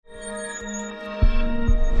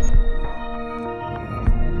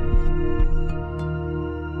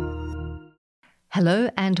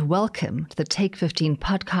Hello and welcome to the Take 15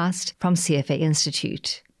 podcast from CFA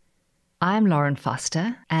Institute. I'm Lauren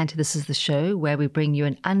Foster, and this is the show where we bring you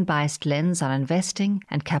an unbiased lens on investing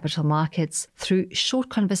and capital markets through short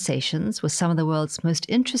conversations with some of the world's most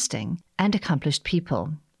interesting and accomplished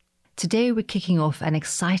people. Today we're kicking off an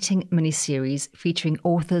exciting mini-series featuring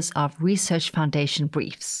authors of Research Foundation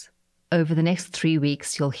briefs. Over the next 3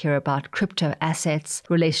 weeks, you'll hear about crypto assets,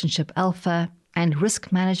 relationship alpha, and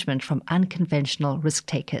risk management from unconventional risk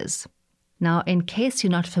takers. Now, in case you're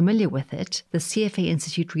not familiar with it, the CFA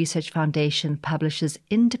Institute Research Foundation publishes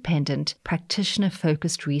independent,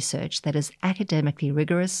 practitioner-focused research that is academically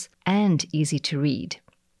rigorous and easy to read.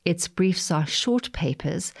 Its briefs are short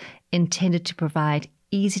papers intended to provide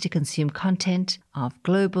easy-to-consume content of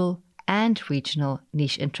global and regional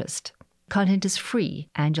niche interest. Content is free,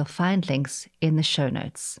 and you'll find links in the show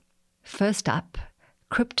notes. First up,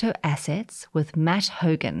 Crypto Assets with Matt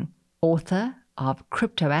Hougan, author of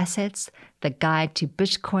Crypto Assets, The Guide to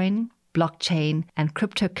Bitcoin, Blockchain, and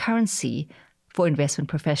Cryptocurrency for Investment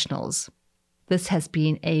Professionals. This has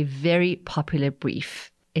been a very popular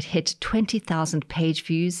brief. It hit 20,000 page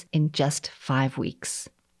views in just 5 weeks.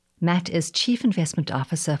 Matt is Chief Investment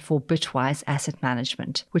Officer for Bitwise Asset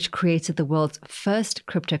Management, which created the world's first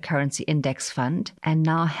cryptocurrency index fund and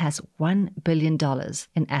now has $1 billion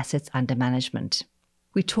in assets under management.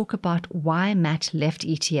 We talk about why Matt left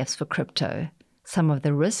ETFs for crypto, some of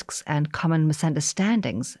the risks and common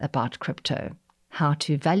misunderstandings about crypto, how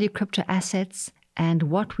to value crypto assets, and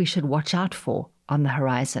what we should watch out for on the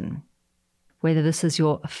horizon. Whether this is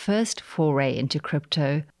your first foray into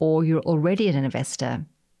crypto or you're already an investor,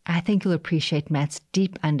 I think you'll appreciate Matt's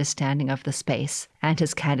deep understanding of the space and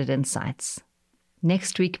his candid insights.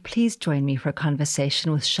 Next week, please join me for a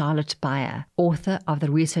conversation with Charlotte Beyer, author of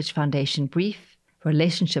the Research Foundation brief,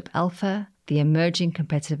 Relationship Alpha, the Emerging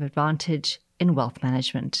Competitive Advantage in Wealth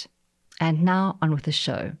Management. And now on with the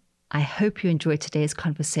show. I hope you enjoyed today's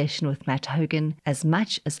conversation with Matt Hougan as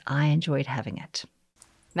much as I enjoyed having it.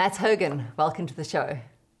 Matt Hougan, welcome to the show.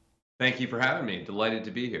 Thank you for having me. Delighted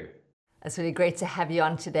to be here. It's really great to have you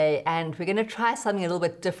on today, and we're going to try something a little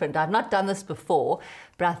bit different. I've not done this before,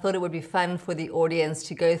 but I thought it would be fun for the audience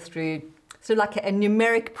to go through sort of like a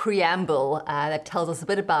numeric preamble that tells us a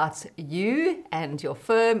bit about you and your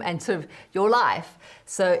firm and sort of your life.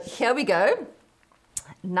 So here we go.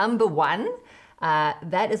 Number 1,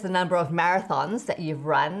 that is the number of marathons that you've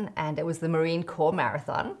run, and it was the Marine Corps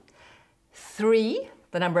Marathon. 3,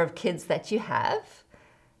 the number of kids that you have.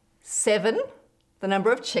 7, the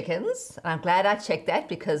number of chickens. And I'm glad I checked that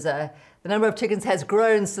because the number of chickens has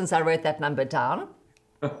grown since I wrote that number down.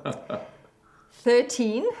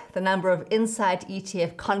 13, the number of Inside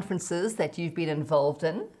ETF conferences that you've been involved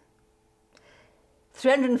in.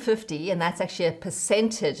 350, and that's actually a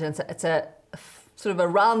percentage, and it's a sort of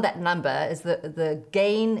around that number, is the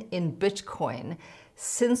gain in Bitcoin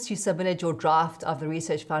since you submitted your draft of the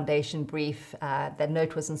Research Foundation brief. That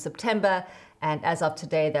note was in September, and as of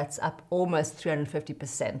today, that's up almost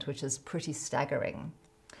 350%, which is pretty staggering.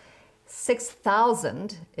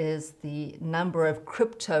 6,000 is the number of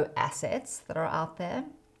crypto assets that are out there,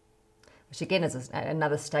 which again is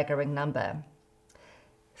another staggering number.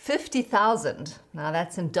 50,000, now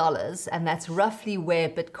that's in dollars, and that's roughly where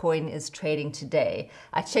Bitcoin is trading today.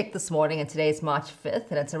 I checked this morning, and today is March 5th,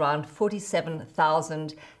 and it's around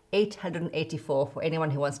 47,884 for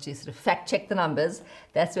anyone who wants to sort of fact check the numbers.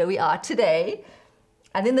 That's where we are today.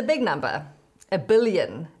 And then the big number, $1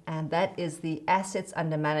 billion, and that is the assets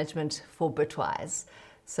under management for Bitwise.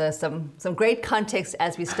 So some great context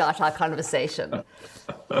as we start our conversation.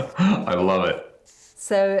 I love it.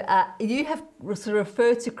 So you have sort of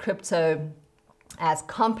referred to crypto as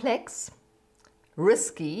complex,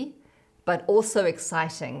 risky, but also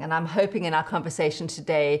exciting. And I'm hoping in our conversation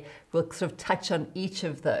today, we'll sort of touch on each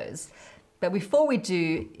of those. But before we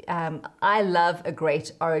do, I love a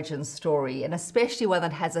great origin story, and especially one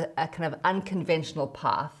that has a kind of unconventional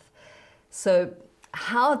path. So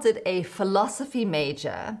how did a philosophy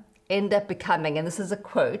major end up becoming, and this is a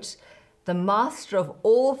quote, the master of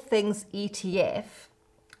all things ETF,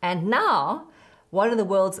 and now one of the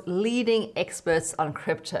world's leading experts on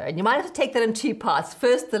crypto? And you might have to take that in 2 parts.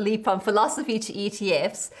 First, the leap from philosophy to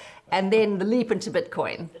ETFs, and then the leap into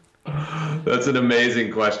Bitcoin. That's an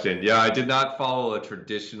amazing question. Yeah, I did not follow a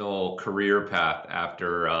traditional career path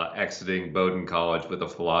after exiting Bowdoin College with a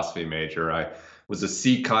philosophy major. I was a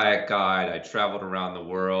sea kayak guide. I traveled around the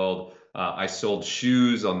world. I sold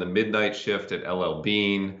shoes on the midnight shift at LL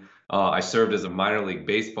Bean. I served as a minor league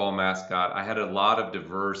baseball mascot. I had a lot of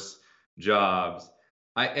diverse jobs.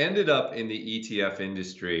 I ended up in the ETF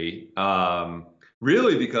industry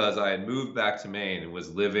Really, because I had moved back to Maine and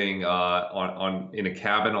was living in a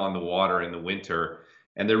cabin on the water in the winter,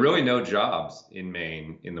 and there are really no jobs in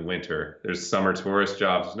Maine in the winter. There's summer tourist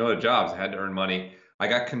jobs, there's no other jobs. I had to earn money. I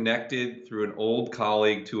got connected through an old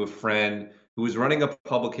colleague to a friend who was running a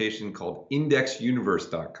publication called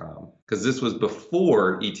IndexUniverse.com, because this was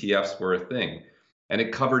before ETFs were a thing, and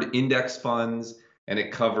it covered index funds and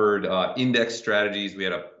it covered index strategies. We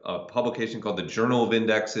had a publication called the Journal of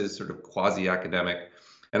Indexes, sort of quasi-academic.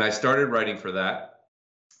 And I started writing for that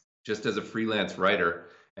just as a freelance writer.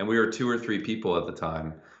 And we were 2 or 3 people at the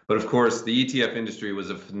time. But of course, the ETF industry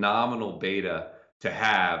was a phenomenal beta to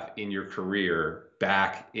have in your career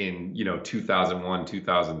back in 2001,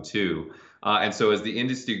 2002. And so as the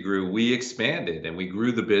industry grew, we expanded and we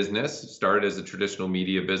grew the business. It started as a traditional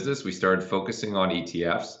media business. We started focusing on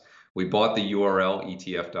ETFs. We bought the URL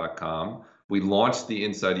ETF.com. We launched the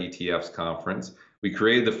Inside ETFs conference. We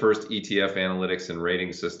created the first ETF analytics and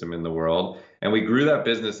rating system in the world. And we grew that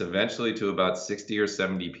business eventually to about 60 or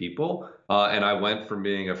 70 people. And I went from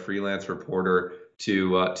being a freelance reporter to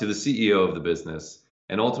the CEO of the business,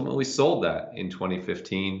 and ultimately sold that in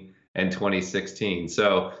 2015 and 2016.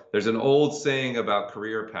 So there's an old saying about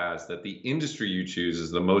career paths that the industry you choose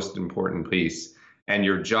is the most important piece, and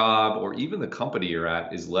your job or even the company you're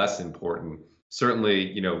at is less important.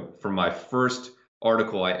 Certainly, from my first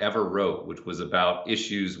article I ever wrote, which was about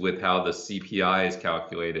issues with how the CPI is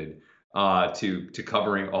calculated, to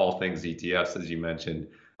covering all things ETFs, as you mentioned,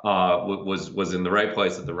 was in the right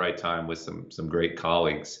place at the right time with some great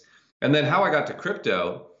colleagues. And then how I got to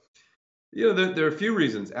crypto, there are a few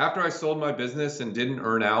reasons. After I sold my business and didn't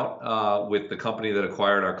earn out with the company that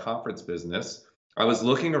acquired our conference business, I was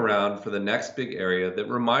looking around for the next big area that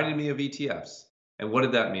reminded me of ETFs. And what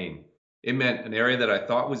did that mean? It meant an area that I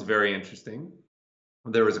thought was very interesting.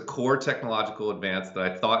 There was a core technological advance that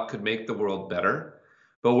I thought could make the world better,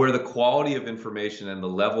 but where the quality of information and the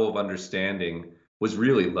level of understanding was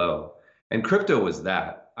really low. And crypto was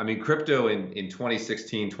that. I mean, crypto in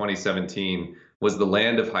 2016, 2017 was the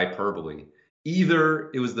land of hyperbole.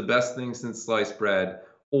 Either it was the best thing since sliced bread,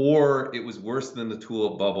 or it was worse than the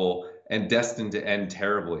tulip bubble and destined to end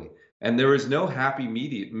terribly. And there was no happy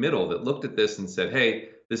middle that looked at this and said, hey,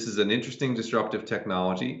 this is an interesting disruptive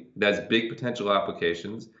technology that has big potential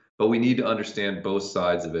applications, but we need to understand both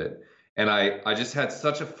sides of it. And I just had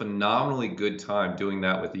such a phenomenally good time doing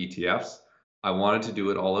that with ETFs. I wanted to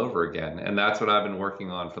do it all over again. And that's what I've been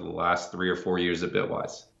working on for the last 3 or 4 years at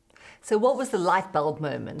Bitwise. So what was the light bulb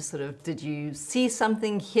moment? Did you see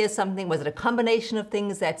something, hear something? Was it a combination of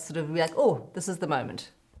things that sort of like, oh, this is the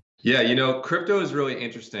moment? Yeah, crypto is really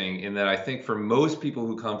interesting in that I think for most people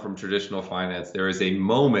who come from traditional finance, there is a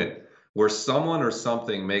moment where someone or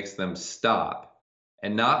something makes them stop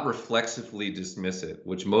and not reflexively dismiss it,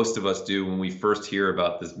 which most of us do when we first hear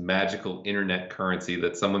about this magical internet currency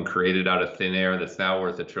that someone created out of thin air that's now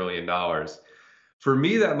worth $1 trillion. For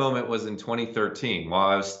me, that moment was in 2013, while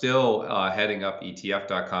I was still heading up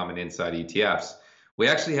ETF.com and Inside ETFs. We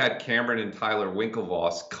actually had Cameron and Tyler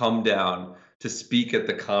Winklevoss come down to speak at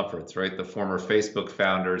the conference, right? The former Facebook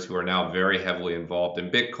founders who are now very heavily involved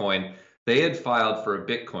in Bitcoin. They had filed for a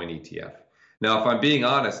Bitcoin ETF. Now, if I'm being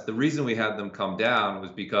honest, the reason we had them come down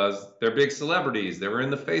was because they're big celebrities. They were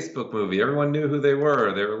in the Facebook movie. Everyone knew who they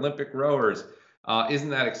were. They're Olympic rowers.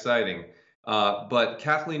 Isn't that exciting? But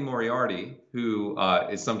Kathleen Moriarty, who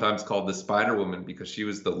is sometimes called the Spider Woman because she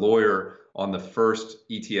was the lawyer on the first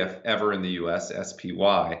ETF ever in the US,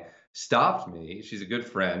 SPY, stopped me. She's a good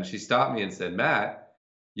friend. She stopped me and said, Matt,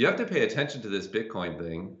 you have to pay attention to this Bitcoin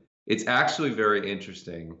thing. It's actually very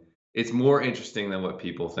interesting. It's more interesting than what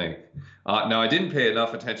people think. Now, I didn't pay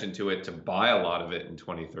enough attention to it to buy a lot of it in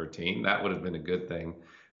 2013. That would have been a good thing.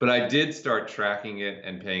 But I did start tracking it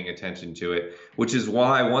and paying attention to it, which is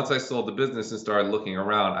why once I sold the business and started looking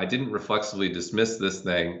around, I didn't reflexively dismiss this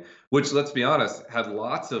thing, which, let's be honest, had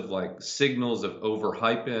lots of signals of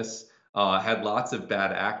overhypeness, had lots of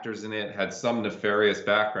bad actors in it, had some nefarious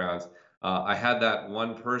backgrounds. I had that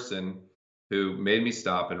one person who made me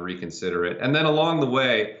stop and reconsider it. And then along the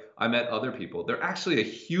way, I met other people. There are actually a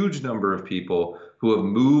huge number of people who have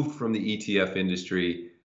moved from the ETF industry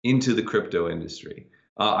into the crypto industry.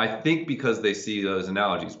 I think because they see those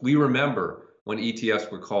analogies. We remember when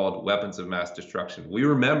ETFs were called weapons of mass destruction. We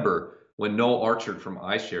remember when Noel Archard from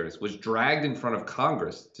iShares was dragged in front of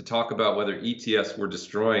Congress to talk about whether ETFs were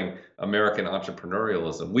destroying American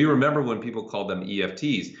entrepreneurialism. We remember when people called them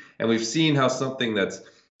EFTs. And we've seen how something that's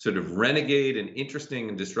sort of renegade and interesting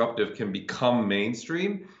and disruptive can become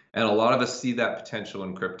mainstream. And a lot of us see that potential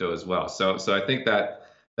in crypto as well. So I think that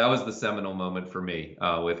was the seminal moment for me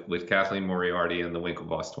with Kathleen Moriarty and the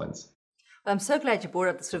Winklevoss twins. I'm so glad you brought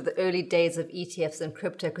up the sort of the early days of ETFs and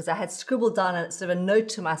crypto, because I had scribbled down a sort of a note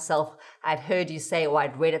to myself. I'd heard you say, or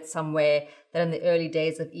I'd read it somewhere, that in the early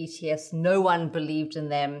days of ETFs, no one believed in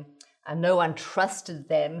them and no one trusted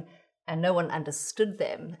them and no one understood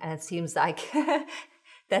them. And it seems like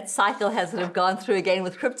that cycle has sort of gone through again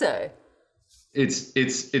with crypto.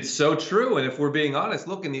 It's so true. And if we're being honest,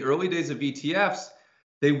 look, in the early days of ETFs,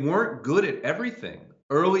 they weren't good at everything.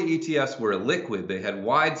 Early ETFs were illiquid. They had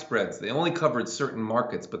wide spreads. They only covered certain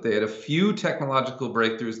markets, but they had a few technological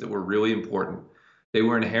breakthroughs that were really important. They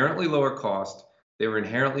were inherently lower cost. They were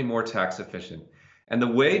inherently more tax efficient. And the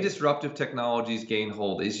way disruptive technologies gain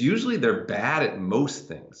hold is usually they're bad at most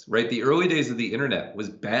things, right? The early days of the internet was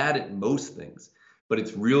bad at most things, but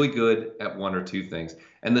it's really good at one or two things.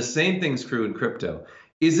 And the same thing's true in crypto.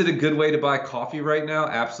 Is it a good way to buy coffee right now?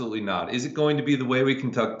 Absolutely not. Is it going to be the way we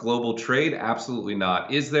conduct global trade? Absolutely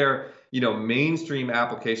not. Is there, mainstream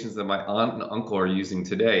applications that my aunt and uncle are using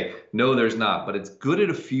today? No, there's not. But it's good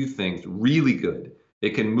at a few things, really good.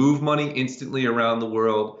 It can move money instantly around the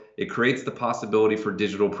world. It creates the possibility for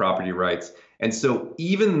digital property rights. And so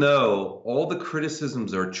even though all the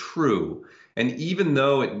criticisms are true, and even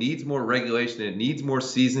though it needs more regulation, it needs more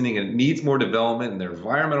seasoning, and it needs more development, and there are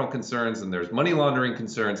environmental concerns, and there's money laundering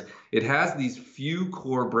concerns, it has these few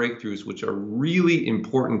core breakthroughs, which are really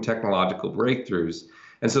important technological breakthroughs.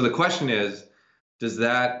 And so the question is, does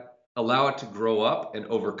that allow it to grow up and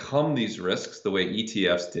overcome these risks the way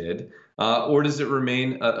ETFs did, or does it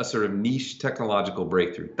remain a sort of niche technological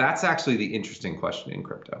breakthrough? That's actually the interesting question in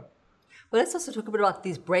crypto. Well, let's also talk a bit about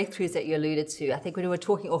these breakthroughs that you alluded to. I think when we were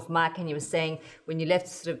talking off mic and you were saying when you left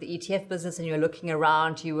sort of the ETF business and you were looking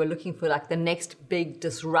around, you were looking for like the next big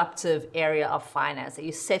disruptive area of finance, that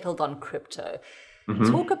you settled on crypto. Mm-hmm.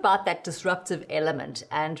 Talk about that disruptive element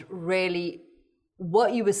and really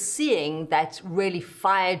what you were seeing that really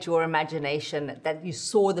fired your imagination, that you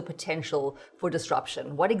saw the potential for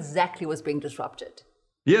disruption. What exactly was being disrupted?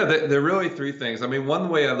 Yeah, there are really three things. I mean, one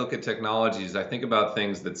way I look at technology is I think about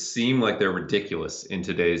things that seem like they're ridiculous in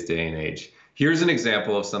today's day and age. Here's an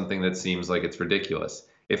example of something that seems like it's ridiculous.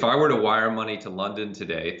 If I were to wire money to London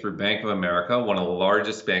today through Bank of America, one of the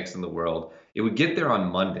largest banks in the world, it would get there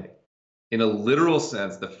on Monday. In a literal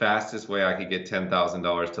sense, the fastest way I could get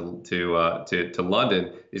 $10,000 to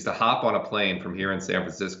London is to hop on a plane from here in San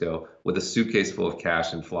Francisco with a suitcase full of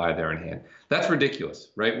cash and fly there in hand. That's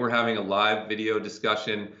ridiculous, right? We're having a live video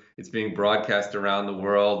discussion. It's being broadcast around the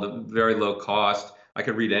world, very low cost. I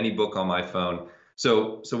could read any book on my phone.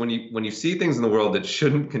 So when you see things in the world that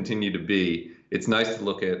shouldn't continue to be, it's nice to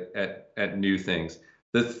look at new things.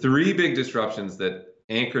 The three big disruptions that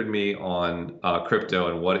anchored me on crypto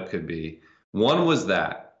and what it could be. One was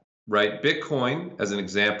that, right? Bitcoin, as an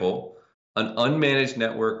example, an unmanaged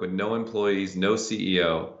network with no employees, no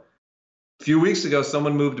CEO. A few weeks ago,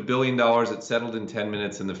 someone moved $1 billion. It settled in 10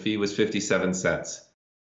 minutes and the fee was 57 cents.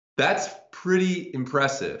 That's pretty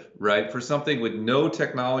impressive, right? For something with no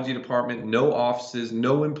technology department, no offices,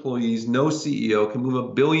 no employees, no CEO, can move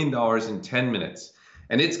 $1 billion in 10 minutes.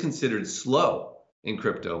 And it's considered slow in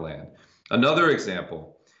crypto land. Another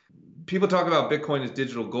example, people talk about Bitcoin as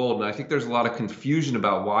digital gold, and I think there's a lot of confusion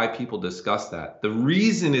about why people discuss that. The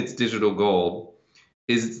reason it's digital gold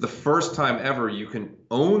is it's the first time ever you can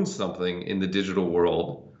own something in the digital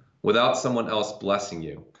world without someone else blessing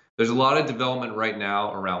you. There's a lot of development right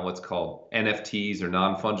now around what's called NFTs or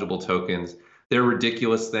non-fungible tokens. They're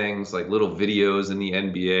ridiculous things like little videos in the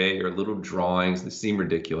NBA or little drawings that seem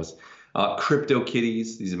ridiculous. Crypto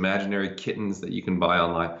kitties, these imaginary kittens that you can buy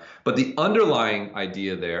online. But the underlying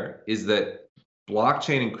idea there is that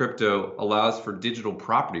blockchain and crypto allows for digital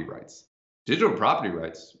property rights. Digital property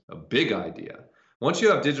rights, a big idea. Once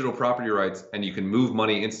you have digital property rights and you can move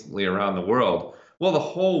money instantly around the world, well, the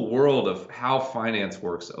whole world of how finance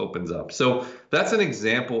works opens up. So that's an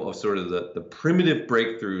example of sort of the primitive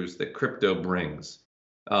breakthroughs that crypto brings.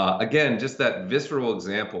 Again, just that visceral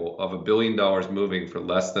example of $1 billion moving for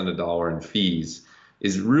less than $1 in fees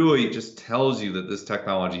is really just tells you that this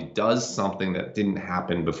technology does something that didn't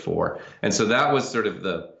happen before. And so that was sort of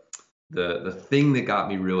the thing that got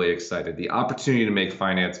me really excited, the opportunity to make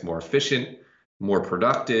finance more efficient, more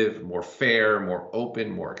productive, more fair, more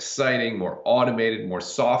open, more exciting, more automated, more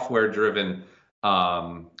software driven.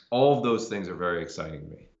 All of those things are very exciting to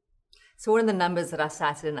me. So one of the numbers that I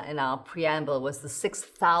cited in our preamble was the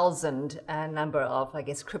 6,000 number of, I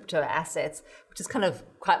guess, crypto assets, which is kind of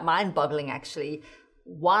quite mind-boggling, actually.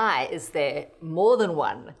 Why is there more than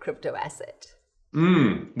one crypto asset?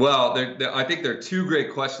 Well, I think there are two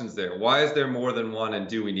great questions there. Why is there more than one, and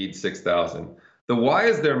do we need 6,000? The why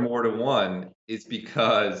is there more than one is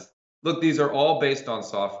because, look, these are all based on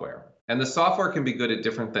software. And the software can be good at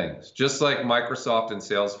different things, just like Microsoft and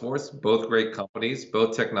Salesforce, both great companies,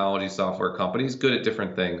 both technology software companies, good at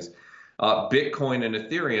different things. Bitcoin and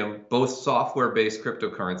Ethereum, both software-based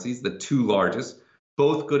cryptocurrencies, the two largest,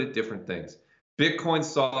 both good at different things. Bitcoin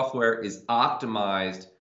software is optimized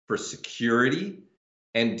for security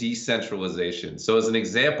and decentralization. So as an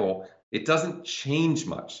example, it doesn't change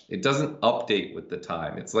much. It doesn't update with the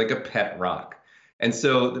time. It's like a pet rock. And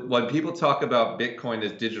so when people talk about Bitcoin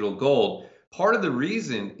as digital gold, part of the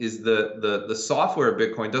reason is the software of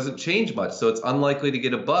Bitcoin doesn't change much. So it's unlikely to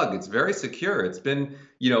get a bug. It's very secure. It's been,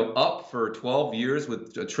 up for 12 years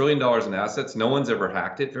with $1 trillion in assets. No one's ever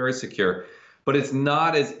hacked it. Very secure. But it's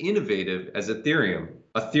not as innovative as Ethereum.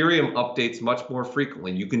 Ethereum updates much more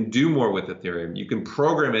frequently. You can do more with Ethereum. You can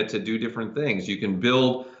program it to do different things. You can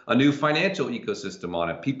build a new financial ecosystem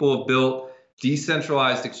on it. People have built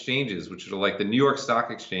decentralized exchanges, which are like the New York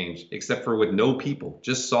Stock Exchange, except for with no people,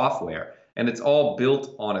 just software. And it's all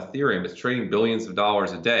built on Ethereum. It's trading billions of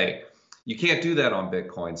dollars a day. You can't do that on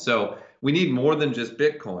Bitcoin. So we need more than just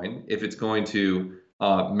Bitcoin if it's going to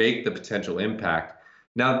make the potential impact.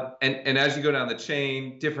 Now, and as you go down the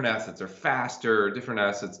chain, different assets are faster, different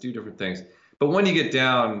assets do different things. But when you get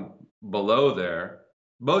down below there,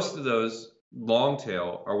 most of those long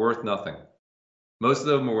tail are worth nothing. Most of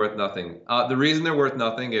them are worth nothing. The reason they're worth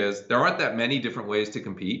nothing is there aren't that many different ways to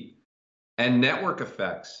compete, and network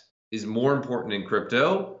effects is more important in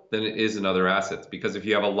crypto than it is in other assets. Because if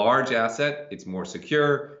you have a large asset, it's more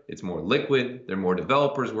secure, it's more liquid, there are more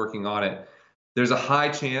developers working on it. There's a high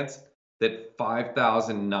chance that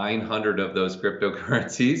 5,900 of those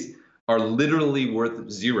cryptocurrencies are literally worth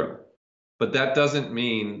zero. But that doesn't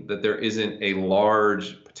mean that there isn't a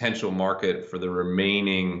large potential market for the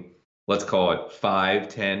remaining, let's call it 5,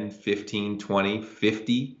 10, 15, 20,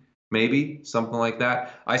 50, maybe, something like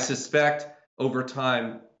that. I suspect over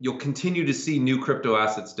time, you'll continue to see new crypto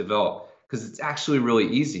assets develop because it's actually really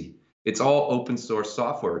easy. It's all open source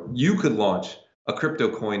software. You could launch a crypto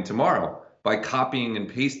coin tomorrow by copying and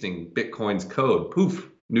pasting Bitcoin's code. Poof,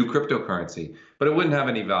 new cryptocurrency, but it wouldn't have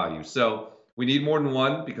any value. So we need more than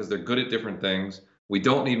one because they're good at different things. We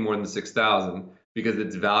don't need more than 6,000 because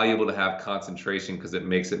it's valuable to have concentration because it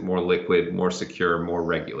makes it more liquid, more secure, more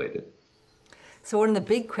regulated. So one of the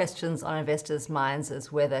big questions on investors' minds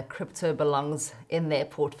is whether crypto belongs in their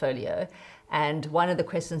portfolio. And one of the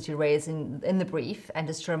questions you raise in the brief, and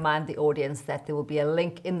just to remind the audience that there will be a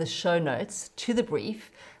link in the show notes to the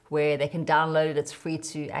brief where they can download it, it's free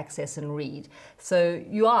to access and read. So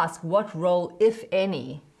you ask, what role, if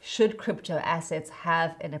any, should crypto assets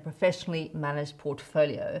have in a professionally managed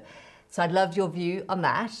portfolio? So I'd love your view on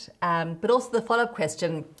that. But also the follow-up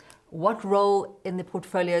question, what role in the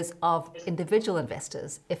portfolios of individual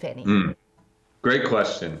investors, if any? Great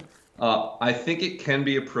question. I think it can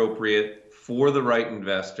be appropriate for the right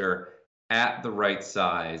investor at the right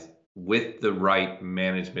size with the right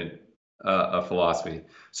management philosophy.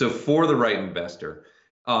 So for the right investor,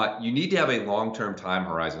 you need to have a long-term time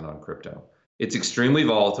horizon on crypto. It's extremely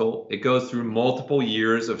volatile. It goes through multiple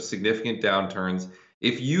years of significant downturns.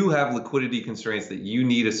 If you have liquidity constraints that you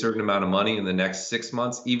need a certain amount of money in the next 6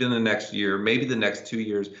 months, even the next year, maybe the next 2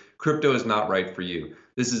 years, crypto is not right for you.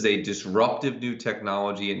 This is a disruptive new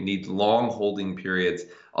technology. It needs long holding periods.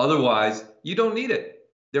 Otherwise, you don't need it.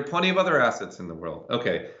 There are plenty of other assets in the world.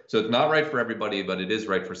 Okay, so it's not right for everybody, but it is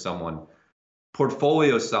right for someone.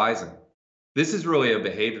 Portfolio sizing. This is really a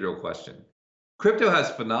behavioral question. Crypto has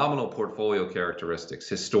phenomenal portfolio characteristics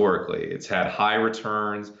historically. It's had high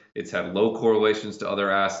returns, it's had low correlations to other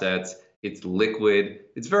assets, it's liquid.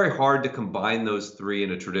 It's very hard to combine those three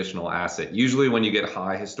in a traditional asset. Usually when you get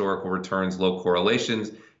high historical returns, low correlations,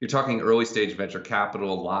 you're talking early stage venture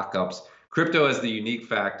capital, lockups. Crypto has the unique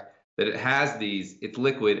fact that it has these, it's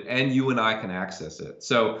liquid, and you and I can access it.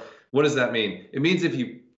 So what does that mean? It means if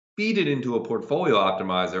you feed it into a portfolio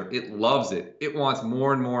optimizer, it loves it. It wants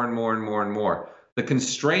more and more and more and more and more. The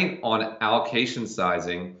constraint on allocation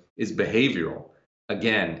sizing is behavioral.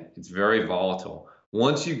 Again, it's very volatile.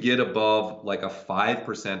 Once you get above like a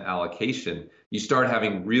 5% allocation, you start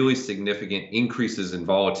having really significant increases in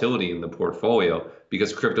volatility in the portfolio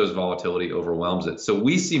because crypto's volatility overwhelms it. So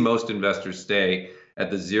we see most investors stay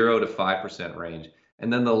at the 0 to 5% range.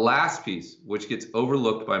 And then the last piece, which gets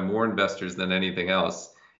overlooked by more investors than anything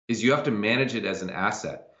else, is you have to manage it as an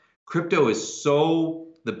asset. Crypto is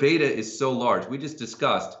the beta is so large. We just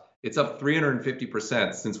discussed it's up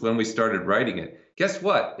 350% since when we started writing it. Guess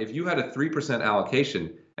what? If you had a 3%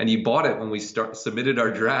 allocation and you bought it when we submitted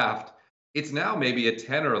our draft, it's now maybe a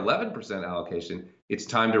 10 or 11% allocation. It's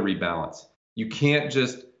time to rebalance. You can't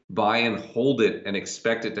just buy and hold it and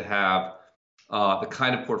expect it to have the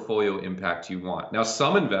kind of portfolio impact you want. Now,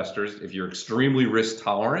 some investors, if you're extremely risk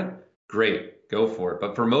tolerant, great, go for it.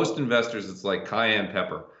 But for most investors, it's like cayenne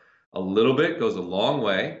pepper. A little bit goes a long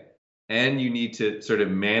way, and you need to sort of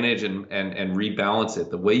manage and rebalance it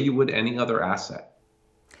the way you would any other asset.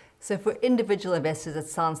 So for individual investors, it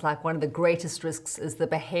sounds like one of the greatest risks is the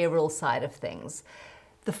behavioral side of things.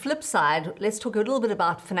 The flip side, let's talk a little bit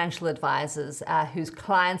about financial advisors whose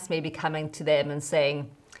clients may be coming to them and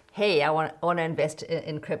saying, hey, I want to invest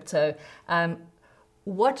in crypto.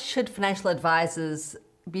 What should financial advisors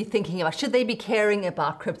be thinking about? Should they be caring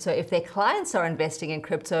about crypto? If their clients are investing in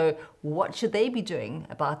crypto, what should they be doing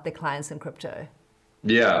about their clients in crypto?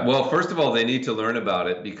 Yeah, well, first of all, they need to learn about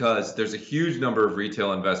it because there's a huge number of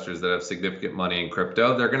retail investors that have significant money in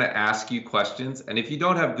crypto. They're going to ask you questions. And if you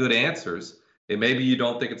don't have good answers, and maybe you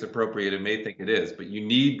don't think it's appropriate and may think it is, but you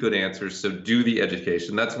need good answers. So do the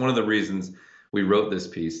education. That's one of the reasons we wrote this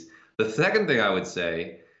piece. The second thing I would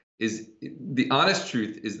say is the honest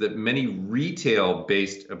truth is that many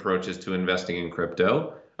retail-based approaches to investing in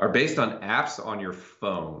crypto are based on apps on your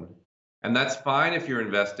phone. And that's fine if you're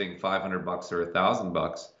investing $500 or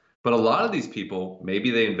 $1,000. But a lot of these people,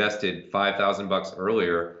 maybe they invested $5,000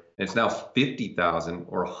 earlier, and it's now $50,000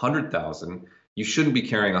 or $100,000. You shouldn't be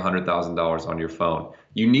carrying $100,000 on your phone.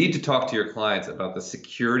 You need to talk to your clients about the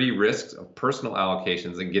security risks of personal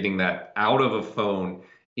allocations and getting that out of a phone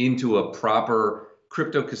into a proper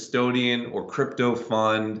crypto custodian or crypto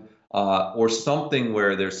fund or something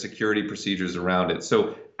where there's security procedures around it.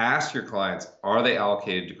 So ask your clients, are they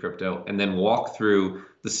allocated to crypto? And then walk through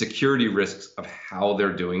the security risks of how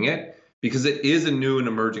they're doing it, because it is a new and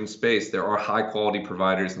emerging space. There are high quality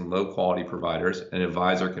providers and low quality providers. An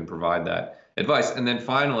advisor can provide that advice. And then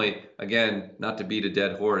finally, again, not to beat a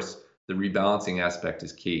dead horse, the rebalancing aspect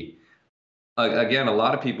is key. Again, a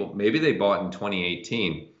lot of people, maybe they bought in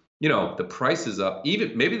 2018, the price is up.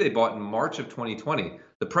 Even maybe they bought in March of 2020,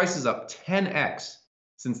 the price is up 10x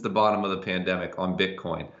since the bottom of the pandemic on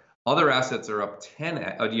Bitcoin. Other assets are up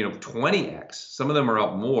 20x. Some of them are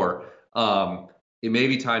up more. It may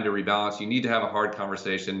be time to rebalance. You need to have a hard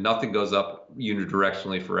conversation. Nothing goes up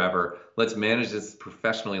unidirectionally forever. Let's manage this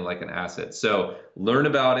professionally like an asset. So learn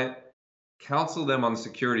about it, counsel them on the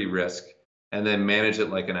security risk, and then manage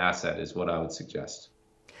it like an asset is what I would suggest.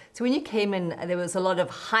 So when you came in, there was a lot of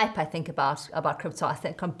hype, I think, about crypto, I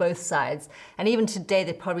think, on both sides. And even today,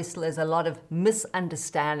 there probably still is a lot of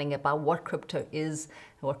misunderstanding about what crypto is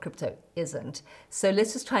and what crypto isn't. So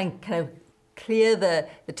let's just try and kind of clear the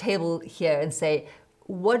table here and say,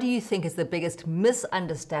 what do you think is the biggest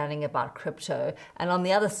misunderstanding about crypto? And on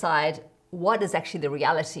the other side, what is actually the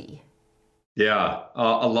reality? Yeah,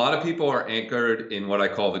 a lot of people are anchored in what I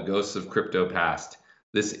call the ghosts of crypto past,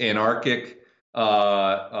 this anarchic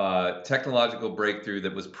technological breakthrough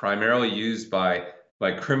that was primarily used by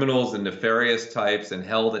criminals and nefarious types and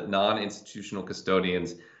held at non-institutional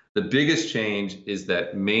custodians. The biggest change is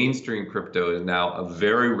that mainstream crypto is now a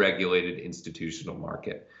very regulated institutional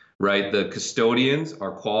market, right? The custodians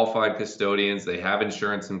are qualified custodians. They have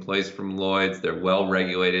insurance in place from Lloyd's. They're well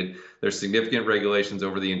regulated. There's significant regulations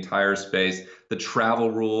over the entire space. The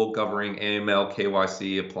travel rule governing AML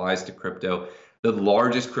KYC applies to crypto. The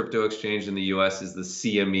largest crypto exchange in the US is the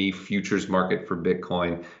CME futures market for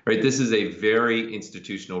Bitcoin, right? This is a very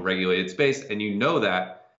institutional regulated space. And you know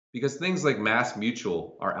that because things like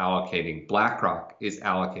MassMutual are allocating, BlackRock is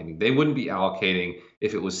allocating. They wouldn't be allocating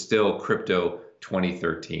if it was still crypto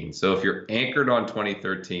 2013. So if you're anchored on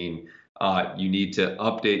 2013, you need to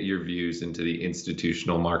update your views into the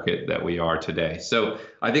institutional market that we are today. So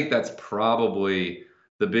I think that's probably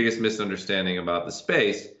the biggest misunderstanding about the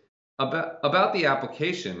space. About the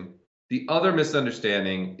application, the other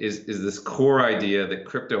misunderstanding is this core idea that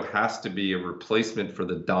crypto has to be a replacement for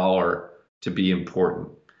the dollar to be important.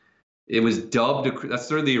 It was dubbed, that's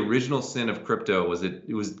sort of the original sin of crypto, was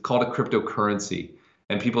it was called a cryptocurrency.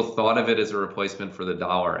 And people thought of it as a replacement for the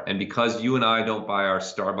dollar. And because you and I don't buy our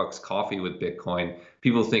Starbucks coffee with Bitcoin,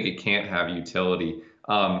 people think it can't have utility.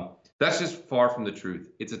 That's just far from the truth.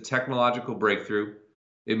 It's a technological breakthrough.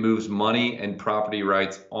 It moves money and property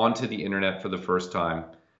rights onto the internet for the first time.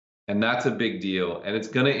 And that's a big deal. And it's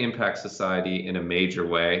going to impact society in a major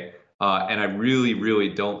way. And I really, really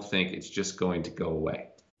don't think it's just going to go away.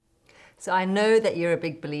 So I know that you're a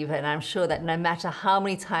big believer, and I'm sure that no matter how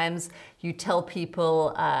many times you tell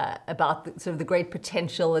people about sort of the great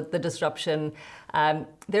potential, the disruption,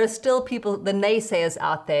 there are still people, the naysayers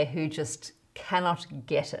out there, who just cannot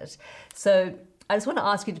get it. So I just want to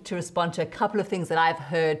ask you to respond to a couple of things that I've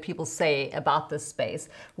heard people say about this space.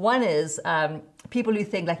 One is people who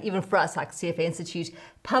think, like even for us, like CFA Institute,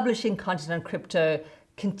 publishing content on crypto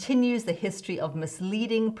continues the history of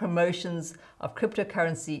misleading promotions of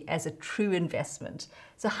cryptocurrency as a true investment.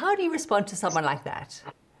 So how do you respond to someone like that?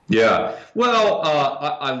 Yeah, well,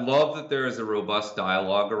 I love that there is a robust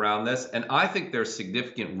dialogue around this, and I think there's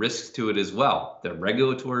significant risks to it as well. There are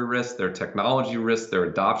regulatory risks, there are technology risks, there are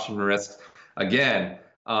adoption risks. Again,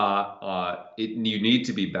 you need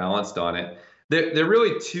to be balanced on it. There are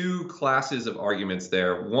really two classes of arguments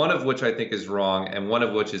there, one of which I think is wrong and one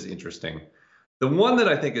of which is interesting. The one that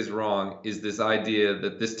I think is wrong is this idea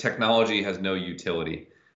that this technology has no utility.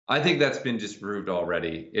 I think that's been disproved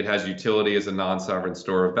already. It has utility as a non-sovereign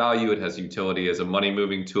store of value. It has utility as a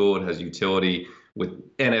money-moving tool. It has utility with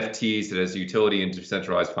NFTs. It has utility in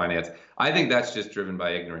decentralized finance. I think that's just driven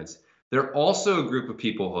by ignorance. There are also a group of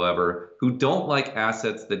people, however, who don't like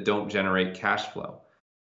assets that don't generate cash flow.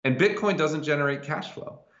 And Bitcoin doesn't generate cash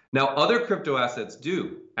flow. Now, other crypto assets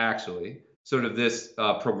do, actually. Sort of this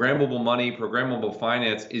programmable money, programmable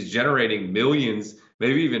finance is generating millions,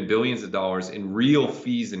 maybe even billions of dollars in real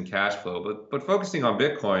fees and cash flow. But focusing on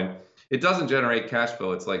Bitcoin, it doesn't generate cash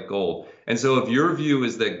flow. It's like gold. And so if your view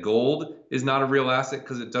is that gold is not a real asset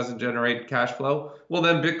because it doesn't generate cash flow, well,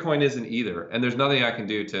 then Bitcoin isn't either. And there's nothing I can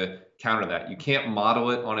do to counter that. You can't model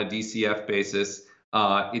it on a DCF basis.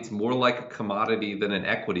 It's more like a commodity than an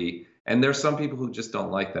equity. And there's some people who just don't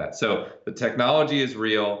like that. So the technology is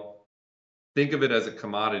real. Think of it as a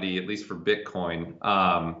commodity, at least for Bitcoin.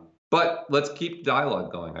 But let's keep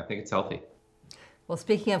dialogue going. I think it's healthy. Well,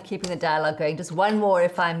 speaking of keeping the dialogue going, just one more,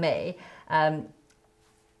 if I may.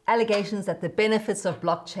 Allegations that the benefits of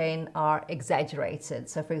blockchain are exaggerated.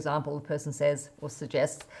 So, for example, the person says or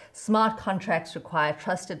suggests smart contracts require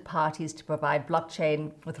trusted parties to provide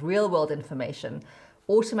blockchain with real-world information.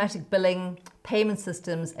 Automatic billing, payment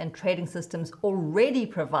systems, and trading systems already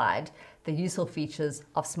provide the useful features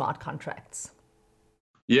of smart contracts.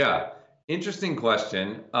 Yeah, interesting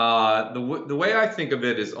question. The way I think of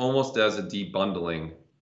it is almost as a debundling.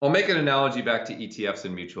 I'll make an analogy back to ETFs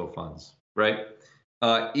and mutual funds, right?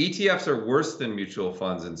 ETFs are worse than mutual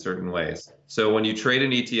funds in certain ways. So when you trade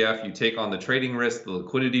an ETF, you take on the trading risk, the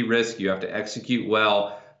liquidity risk, you have to execute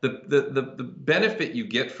well. The benefit you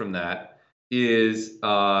get from that is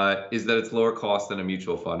that it's lower cost than a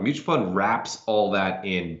mutual fund. A mutual fund wraps all that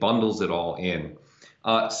in, bundles it all in.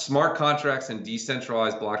 Smart contracts and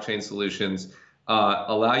decentralized blockchain solutions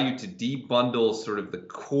allow you to debundle sort of the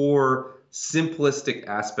core simplistic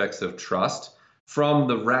aspects of trust from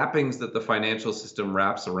the wrappings that the financial system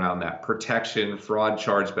wraps around that: protection, fraud,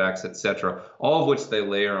 chargebacks, etc., all of which they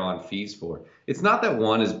layer on fees for. It's not that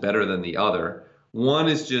one is better than the other. One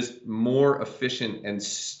is just more efficient and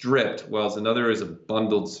stripped, whilst another is a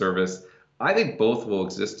bundled service. I think both will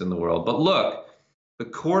exist in the world. But look, the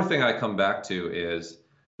core thing I come back to is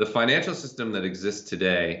the financial system that exists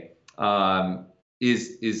today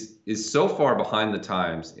is so far behind the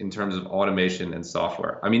times in terms of automation and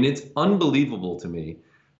software. I mean, it's unbelievable to me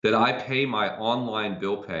that I pay my online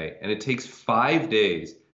bill pay and it takes 5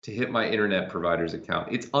 days to hit my internet provider's account.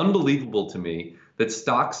 It's unbelievable to me that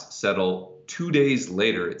stocks settle 2 days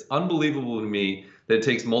later. It's unbelievable to me that it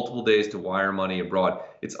takes multiple days to wire money abroad.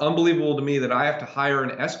 It's unbelievable to me that I have to hire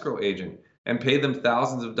an escrow agent and pay them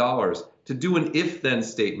thousands of dollars to do an if-then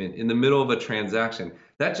statement in the middle of a transaction.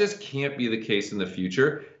 That just can't be the case in the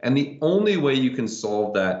future. And the only way you can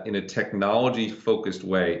solve that in a technology-focused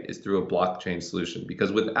way is through a blockchain solution.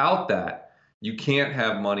 Because without that, you can't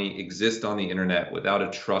have money exist on the internet without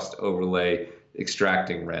a trust overlay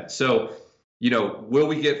extracting rent. So, will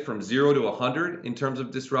we get from 0 to 100 in terms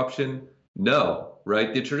of disruption? No,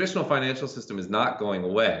 right? The traditional financial system is not going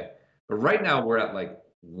away. But right now we're at like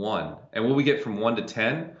 1. And will we get from 1 to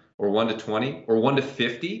 10 or 1 to 20 or 1 to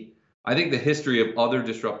 50? I think the history of other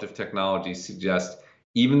disruptive technologies suggests,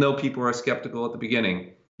 even though people are skeptical at the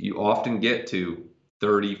beginning, you often get to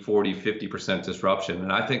 30, 40, 50% disruption.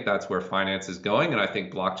 And I think that's where finance is going. And I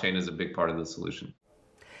think blockchain is a big part of the solution.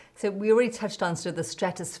 So we already touched on sort of the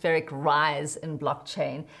stratospheric rise in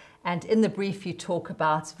blockchain. And in the brief, you talk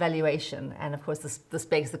about valuation. And of course, this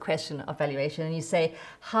begs the question of valuation. And you say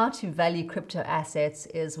how to value crypto assets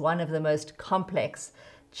is one of the most complex,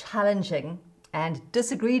 challenging, and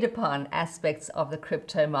disagreed upon aspects of the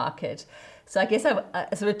crypto market. So I guess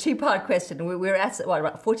a sort of two-part question. We're at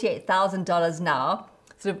about $48,000 now.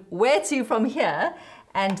 Sort of where to from here?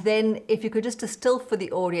 And then if you could just distill for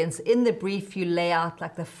the audience, in the brief you lay out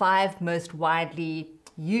like the 5 most widely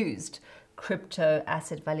used crypto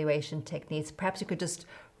asset valuation techniques. Perhaps you could just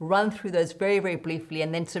run through those very, very briefly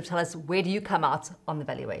and then sort of tell us, where do you come out on the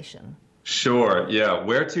valuation? Sure, yeah.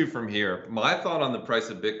 Where to from here? My thought on the price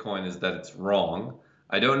of Bitcoin is that it's wrong.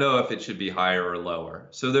 I don't know if it should be higher or lower.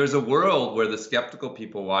 So there's a world where the skeptical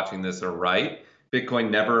people watching this are right.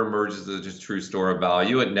 Bitcoin never emerges as a true store of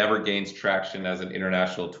value. It never gains traction as an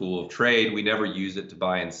international tool of trade. We never use it to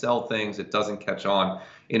buy and sell things. It doesn't catch on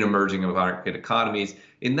in emerging market economies.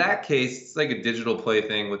 In that case, it's like a digital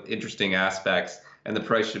plaything with interesting aspects, and the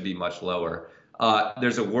price should be much lower.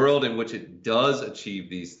 There's a world in which it does achieve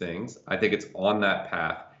these things. I think it's on that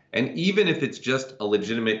path. And even if it's just a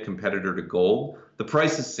legitimate competitor to gold, the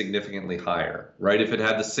price is significantly higher, right? If it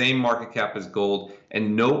had the same market cap as gold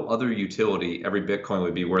and no other utility, every Bitcoin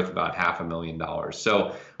would be worth about $500,000.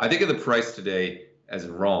 So I think of the price today as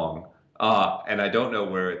wrong, and I don't know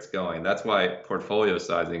where it's going. That's why portfolio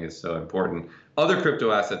sizing is so important. Other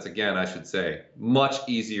crypto assets, again, I should say, much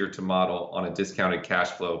easier to model on a discounted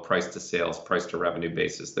cash flow, price to sales, price to revenue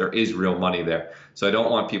basis. There is real money there. So I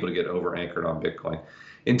don't want people to get over anchored on Bitcoin.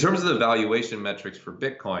 In terms of the valuation metrics for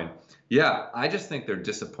Bitcoin, yeah, I just think they're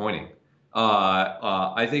disappointing.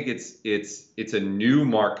 I think it's a new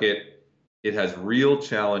market. It has real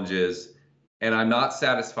challenges, and I'm not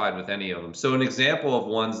satisfied with any of them. So an example of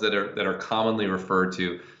ones that are commonly referred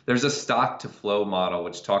to, there's a stock to flow model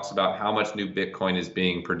which talks about how much new Bitcoin is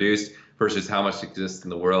being produced versus how much exists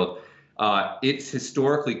in the world. It's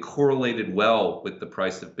historically correlated well with the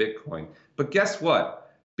price of Bitcoin. But guess what?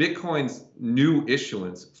 Bitcoin's new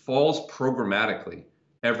issuance falls programmatically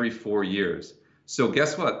every 4 years. So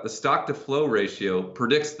guess what? The stock to flow ratio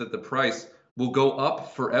predicts that the price will go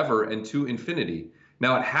up forever and to infinity.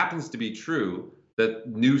 Now, it happens to be true that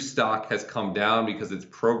new stock has come down because it's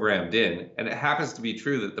programmed in, and it happens to be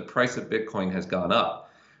true that the price of Bitcoin has gone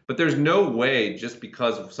up. But there's no way, just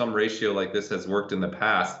because of some ratio like this has worked in the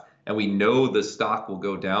past, and we know the stock will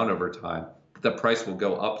go down over time, the price will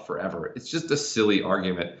go up forever. It's just a silly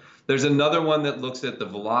argument. There's another one that looks at the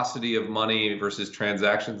velocity of money versus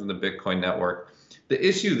transactions in the Bitcoin network. The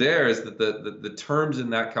issue there is that the terms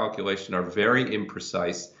in that calculation are very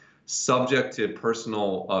imprecise, subject to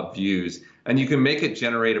personal views, and you can make it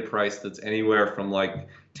generate a price that's anywhere from like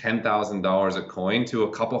 $10,000 a coin to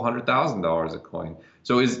a couple $100,000 a coin.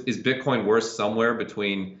 So is Bitcoin worth somewhere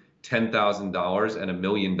between $10,000 and $1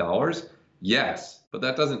 million? Yes. But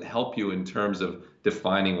that doesn't help you in terms of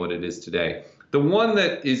defining what it is today. The one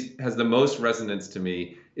that has the most resonance to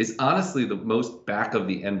me is honestly the most back of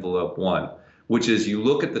the envelope one, which is you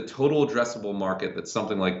look at the total addressable market that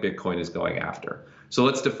something like Bitcoin is going after. So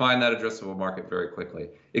let's define that addressable market very quickly.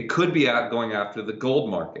 It could be going after the gold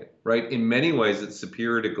market, right? In many ways, it's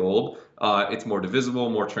superior to gold. It's more divisible,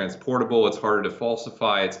 more transportable. It's harder to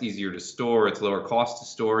falsify. It's easier to store. It's lower cost to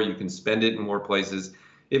store. You can spend it in more places.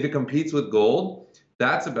 If it competes with gold,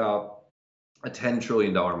 that's about a $10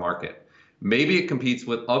 trillion market. Maybe it competes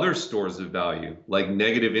with other stores of value like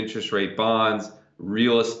negative interest rate bonds,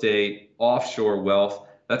 real estate, offshore wealth.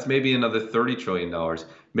 That's maybe another $30 trillion.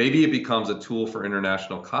 Maybe it becomes a tool for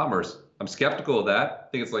international commerce. I'm skeptical of that. I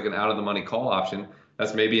think it's like an out of the money call option.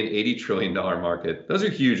 That's maybe an $80 trillion market. Those are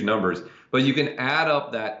huge numbers, but you can add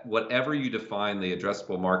up that whatever you define the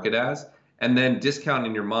addressable market as, and then discount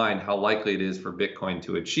in your mind how likely it is for Bitcoin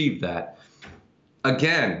to achieve that.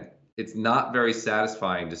 Again, it's not very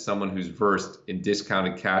satisfying to someone who's versed in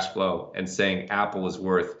discounted cash flow and saying Apple is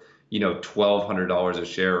worth, $1,200 a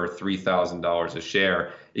share or $3,000 a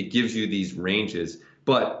share. It gives you these ranges.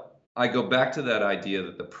 But I go back to that idea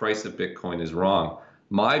that the price of Bitcoin is wrong.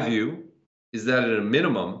 My view is that at a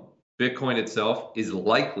minimum, Bitcoin itself is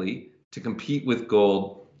likely to compete with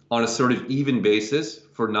gold on a sort of even basis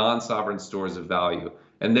for non-sovereign stores of value.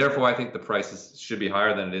 And therefore, I think the prices should be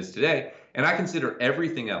higher than it is today. And I consider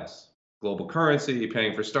everything else, global currency,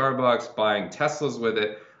 paying for Starbucks, buying Teslas with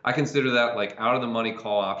it, I consider that like out of the money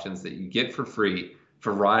call options that you get for free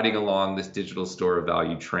for riding along this digital store of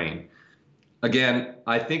value train. Again,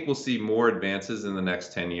 I think we'll see more advances in the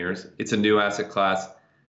next 10 years. It's a new asset class.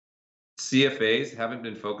 CFAs haven't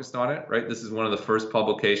been focused on it, right? This is one of the first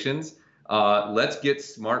publications. Let's get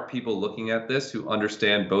smart people looking at this who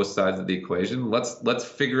understand both sides of the equation. Let's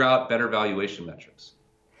figure out better valuation metrics.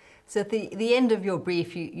 So at the end of your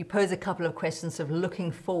brief, you pose a couple of questions sort of looking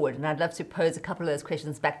forward, and I'd love to pose a couple of those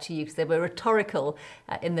questions back to you because they were rhetorical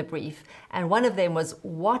in the brief. And one of them was,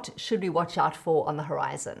 what should we watch out for on the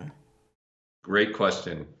horizon? Great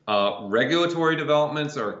question. Regulatory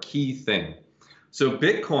developments are a key thing. So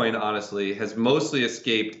Bitcoin, honestly, has mostly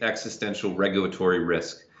escaped existential regulatory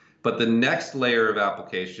risk. But the next layer of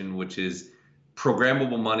application, which is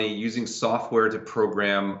programmable money using software to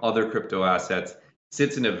program other crypto assets,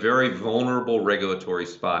 sits in a very vulnerable regulatory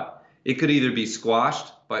spot. It could either be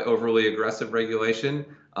squashed by overly aggressive regulation,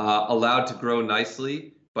 allowed to grow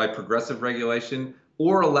nicely by progressive regulation,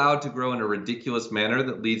 or allowed to grow in a ridiculous manner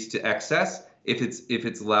that leads to excess if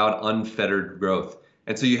it's allowed unfettered growth.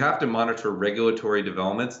 And so you have to monitor regulatory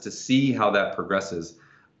developments to see how that progresses.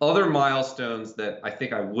 Other milestones that I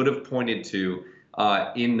think I would have pointed to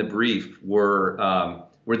in the brief were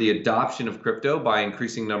the adoption of crypto by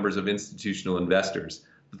increasing numbers of institutional investors.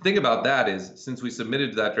 The thing about that is, since we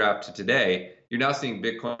submitted that draft to today, you're now seeing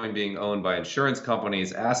Bitcoin being owned by insurance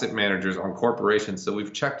companies, asset managers, on corporations. So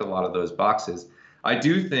we've checked a lot of those boxes. I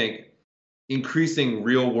do think increasing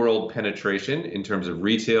real world penetration in terms of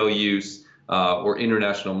retail use or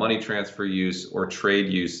international money transfer use or trade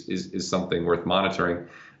use is something worth monitoring.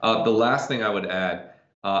 The last thing I would add,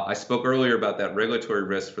 I spoke earlier about that regulatory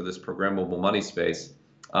risk for this programmable money space.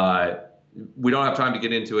 We don't have time to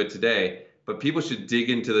get into it today, but people should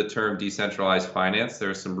dig into the term decentralized finance.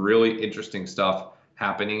 There's some really interesting stuff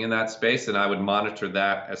happening in that space, and I would monitor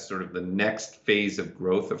that as sort of the next phase of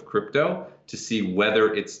growth of crypto to see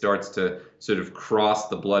whether it starts to sort of cross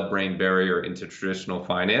the blood-brain barrier into traditional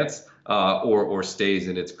finance or stays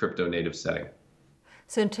in its crypto native setting.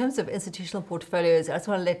 So in terms of institutional portfolios, I just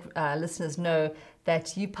want to let listeners know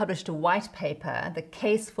that you published a white paper, The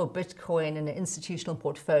Case for Bitcoin in an Institutional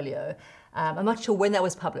Portfolio. I'm not sure when that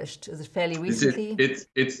was published. Is it fairly recently?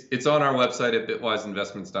 It's on our website at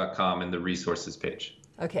bitwiseinvestments.com in the resources page.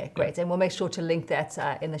 Okay, great. And we'll make sure to link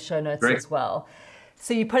that in the show notes as well.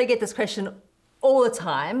 So you probably get this question all the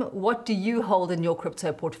time. What do you hold in your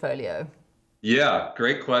crypto portfolio? Yeah,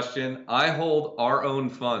 great question. I hold our own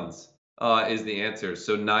funds is the answer.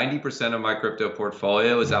 So 90% of my crypto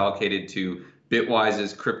portfolio is allocated to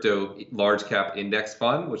Bitwise's crypto large cap index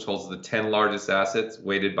fund, which holds the 10 largest assets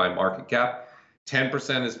weighted by market cap.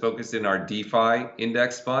 10% is focused in our DeFi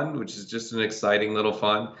index fund, which is just an exciting little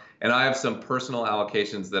fund. And I have some personal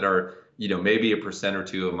allocations that are, maybe 1% or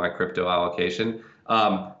 2% of my crypto allocation.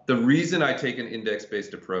 The reason I take an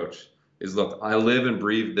index-based approach is, look, I live and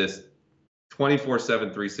breathe this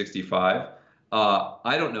 24/7, 365.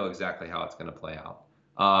 I don't know exactly how it's going to play out.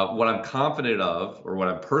 What I'm confident of, or what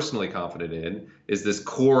I'm personally confident in, is this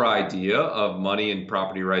core idea of money and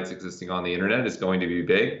property rights existing on the internet is going to be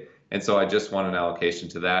big. And so I just want an allocation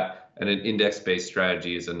to that. And an index-based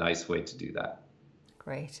strategy is a nice way to do that.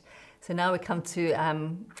 Great. So now we come to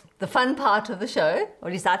the fun part of the show, or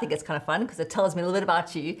at least I think it's kind of fun because it tells me a little bit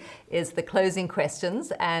about you, is the closing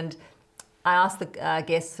questions. And I ask the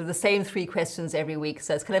guests the same 3 questions every week,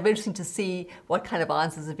 so it's kind of interesting to see what kind of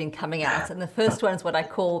answers have been coming out. And the first one is what I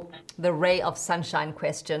call the ray of sunshine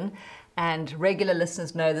question. And regular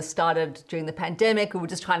listeners know this started during the pandemic. We were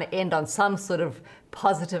just trying to end on some sort of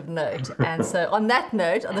positive note. And so on that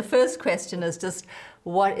note, the first question is just,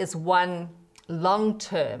 what is one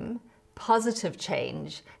long-term positive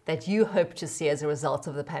change that you hope to see as a result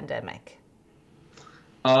of the pandemic?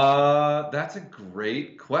 That's a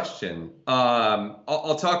great question.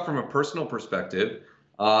 I'll talk from a personal perspective.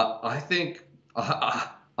 I think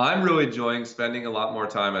I'm really enjoying spending a lot more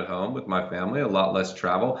time at home with my family, a lot less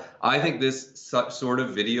travel. I think this sort of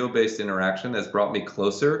video-based interaction has brought me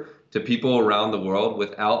closer to people around the world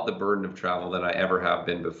without the burden of travel that I ever have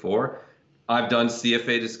been before. I've done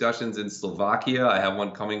CFA discussions in Slovakia. I have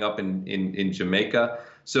one coming up in Jamaica.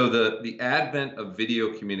 So the advent of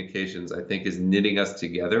video communications, I think, is knitting us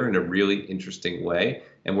together in a really interesting way,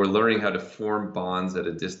 and we're learning how to form bonds at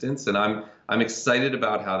a distance. And I'm excited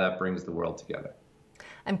about how that brings the world together.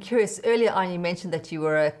 I'm curious, earlier on you mentioned that you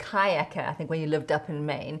were a kayaker, I think, when you lived up in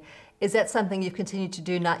Maine. Is that something you've continued to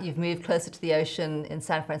do now you've moved closer to the ocean in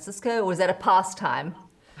San Francisco, or is that a pastime?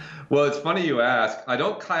 Well, it's funny you ask. I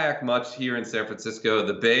don't kayak much here in San Francisco.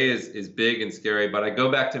 The bay is big and scary, but I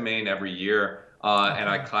go back to Maine every year. And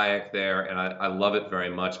I kayak there, and I love it very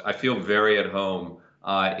much. I feel very at home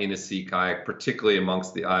in a sea kayak, particularly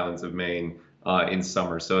amongst the islands of Maine in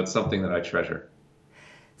summer. So it's something that I treasure.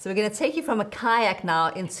 So we're going to take you from a kayak now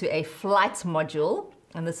into a flight module.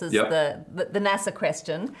 And this is the NASA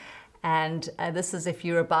question. And this is if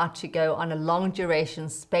you're about to go on a long duration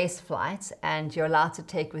space flight and you're allowed to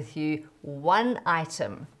take with you one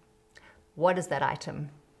item. What is that item?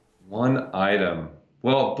 One item.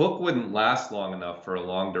 Well, a book wouldn't last long enough for a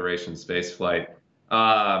long duration space flight.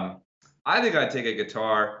 I think I'd take a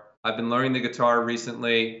guitar. I've been learning the guitar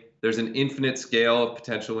recently. There's an infinite scale of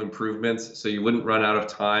potential improvements, so you wouldn't run out of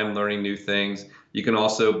time learning new things. You can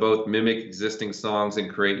also both mimic existing songs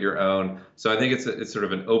and create your own. So I think it's sort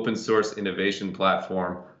of an open source innovation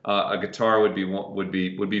platform. A guitar would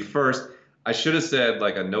be first. I should have said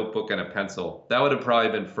like a notebook and a pencil. That would have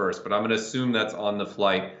probably been first, but I'm going to assume that's on the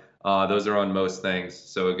flight. Those are on most things.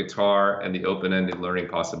 So a guitar and the open-ended learning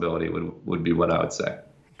possibility would be what I would say.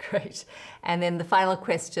 Great. And then the final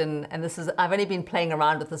question, and this is, I've only been playing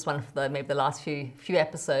around with this one for maybe the last few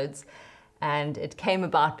episodes, and it came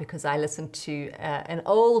about because I listened to an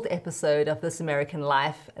old episode of This American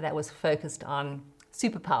Life that was focused on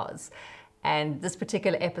superpowers. And this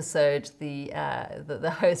particular episode,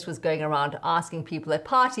 the host was going around asking people at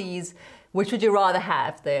parties, which would you rather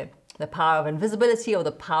have, the power of invisibility or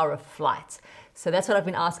the power of flight? So that's what I've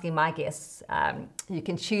been asking my guests. You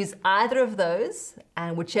can choose either of those,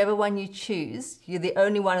 and whichever one you choose, you're the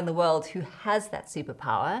only one in the world who has that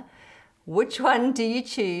superpower. Which one do you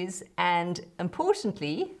choose? And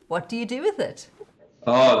importantly, what do you do with it?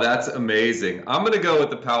 Oh, that's amazing. I'm going to go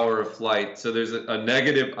with the power of flight. So there's a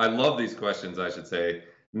negative, I love these questions, I should say,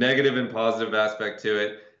 negative and positive aspect to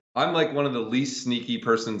it. I'm like one of the least sneaky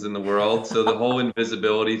persons in the world. So the whole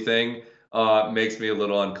invisibility thing makes me a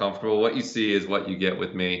little uncomfortable. What you see is what you get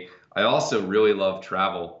with me. I also really love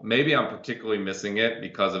travel. Maybe I'm particularly missing it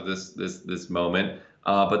because of this moment.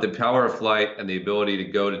 But the power of flight and the ability to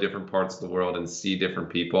go to different parts of the world and see different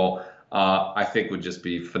people, I think would just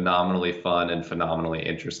be phenomenally fun and phenomenally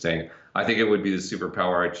interesting. I think it would be the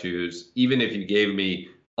superpower I choose, even if you gave me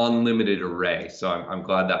unlimited array. So I'm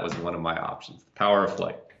glad that was one of my options, the power of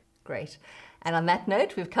flight. Great. And on that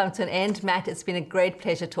note, we've come to an end. Matt, it's been a great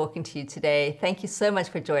pleasure talking to you today. Thank you so much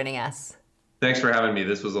for joining us. Thanks for having me.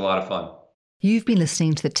 This was a lot of fun. You've been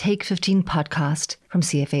listening to the Take 15 podcast from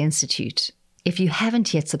CFA Institute. If you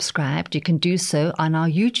haven't yet subscribed, you can do so on our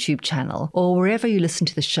YouTube channel or wherever you listen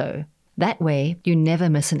to the show. That way, you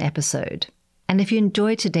never miss an episode. And if you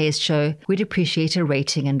enjoyed today's show, we'd appreciate a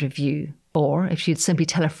rating and review. Or if you'd simply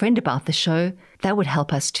tell a friend about the show, that would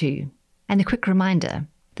help us too. And a quick reminder,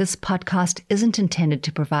 this podcast isn't intended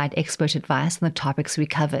to provide expert advice on the topics we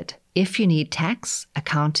covered. If you need tax,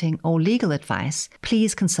 accounting, or legal advice,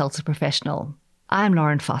 please consult a professional. I'm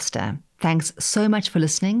Lauren Foster. Thanks so much for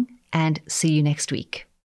listening, and see you next week.